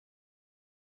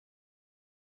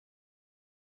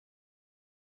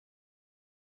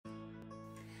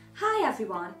Hi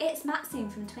everyone, it's Maxine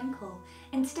from Twinkl,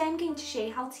 and today I'm going to show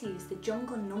you how to use the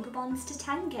jungle number bonds to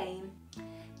 10 game.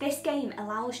 This game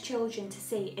allows children to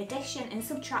see addition and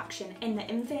subtraction in the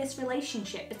inverse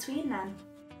relationship between them.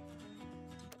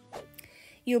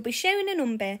 You'll be shown a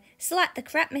number, select the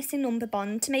correct missing number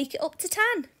bond to make it up to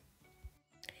 10.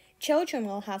 Children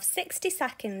will have 60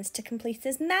 seconds to complete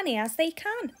as many as they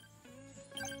can.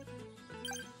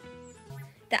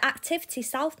 The activity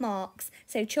self-marks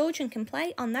so children can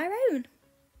play on their own.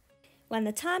 When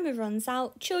the timer runs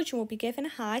out, children will be given a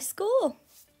high score.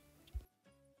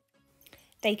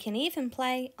 They can even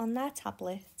play on their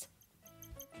tablet.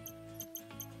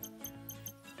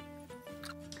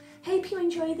 Hope you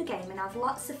enjoy the game and have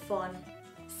lots of fun.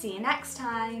 See you next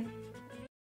time.